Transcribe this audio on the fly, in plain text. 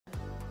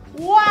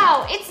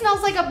Wow, it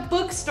smells like a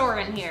bookstore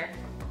in here.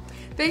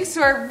 Thanks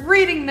to our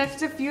Reading Nook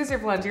Diffuser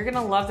Blend. You're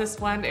gonna love this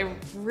blend. It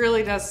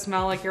really does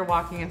smell like you're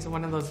walking into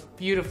one of those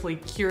beautifully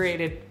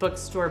curated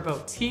bookstore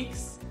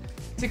boutiques.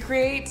 To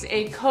create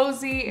a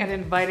cozy and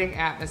inviting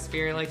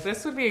atmosphere, like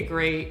this would be a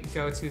great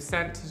go-to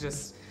scent to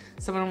just,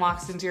 someone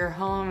walks into your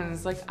home and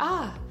is like,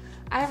 ah,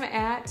 I'm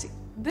at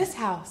this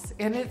house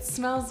and it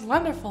smells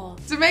wonderful.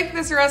 To make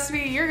this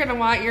recipe, you're gonna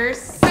want your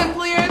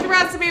Simply Earth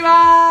recipe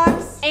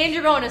box. And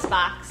your bonus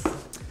box.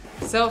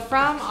 So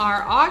from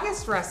our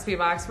August recipe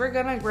box, we're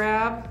gonna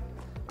grab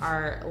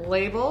our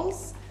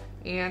labels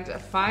and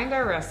find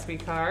our recipe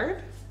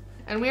card.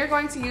 And we are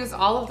going to use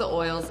all of the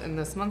oils in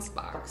this month's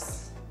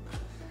box,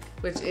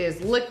 which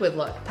is Liquid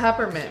Look,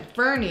 Peppermint,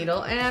 Fir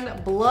Needle,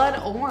 and Blood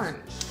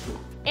Orange.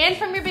 And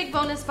from your big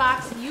bonus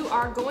box, you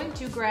are going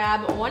to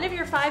grab one of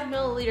your 5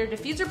 milliliter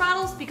diffuser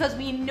bottles because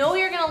we know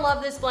you're gonna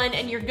love this blend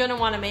and you're gonna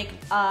wanna make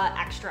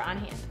extra on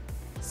hand.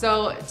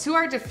 So to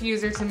our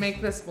diffuser to make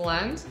this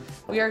blend,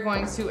 we are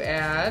going to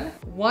add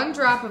 1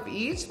 drop of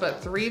each, but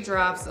 3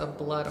 drops of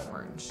blood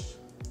orange.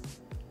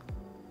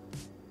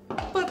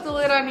 Put the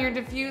lid on your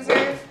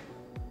diffuser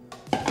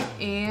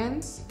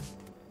and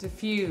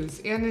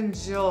diffuse and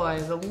enjoy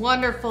the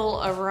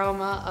wonderful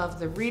aroma of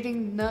the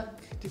Reading Nook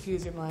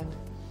Diffuser Blend.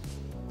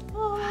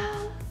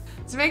 Oh.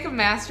 To make a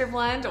master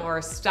blend or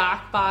a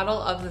stock bottle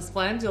of this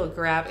blend, you'll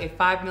grab a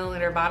 5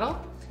 milliliter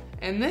bottle.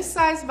 And this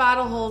size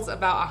bottle holds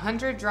about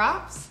 100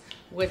 drops,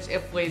 which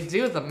if we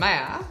do the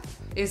math,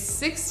 is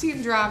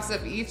 16 drops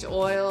of each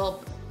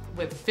oil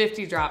with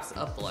 50 drops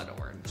of blood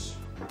orange.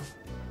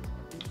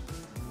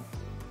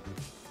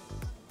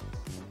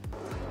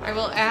 I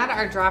will add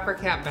our dropper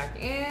cap back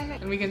in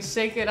and we can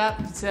shake it up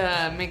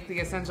to make the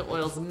essential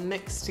oils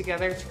mix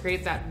together to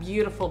create that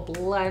beautiful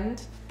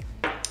blend.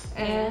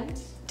 And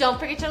don't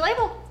forget your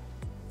label.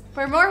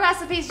 For more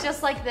recipes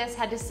just like this,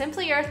 head to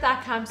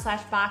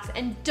simplyearth.com/box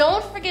and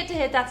don't forget to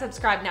hit that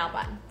subscribe now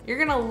button. You're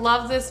gonna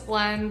love this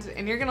blend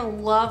and you're gonna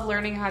love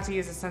learning how to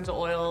use essential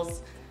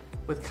oils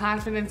with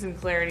confidence and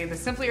clarity. The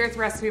Simply Earth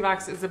recipe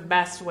box is the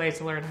best way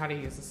to learn how to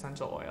use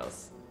essential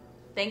oils.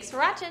 Thanks for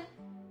watching.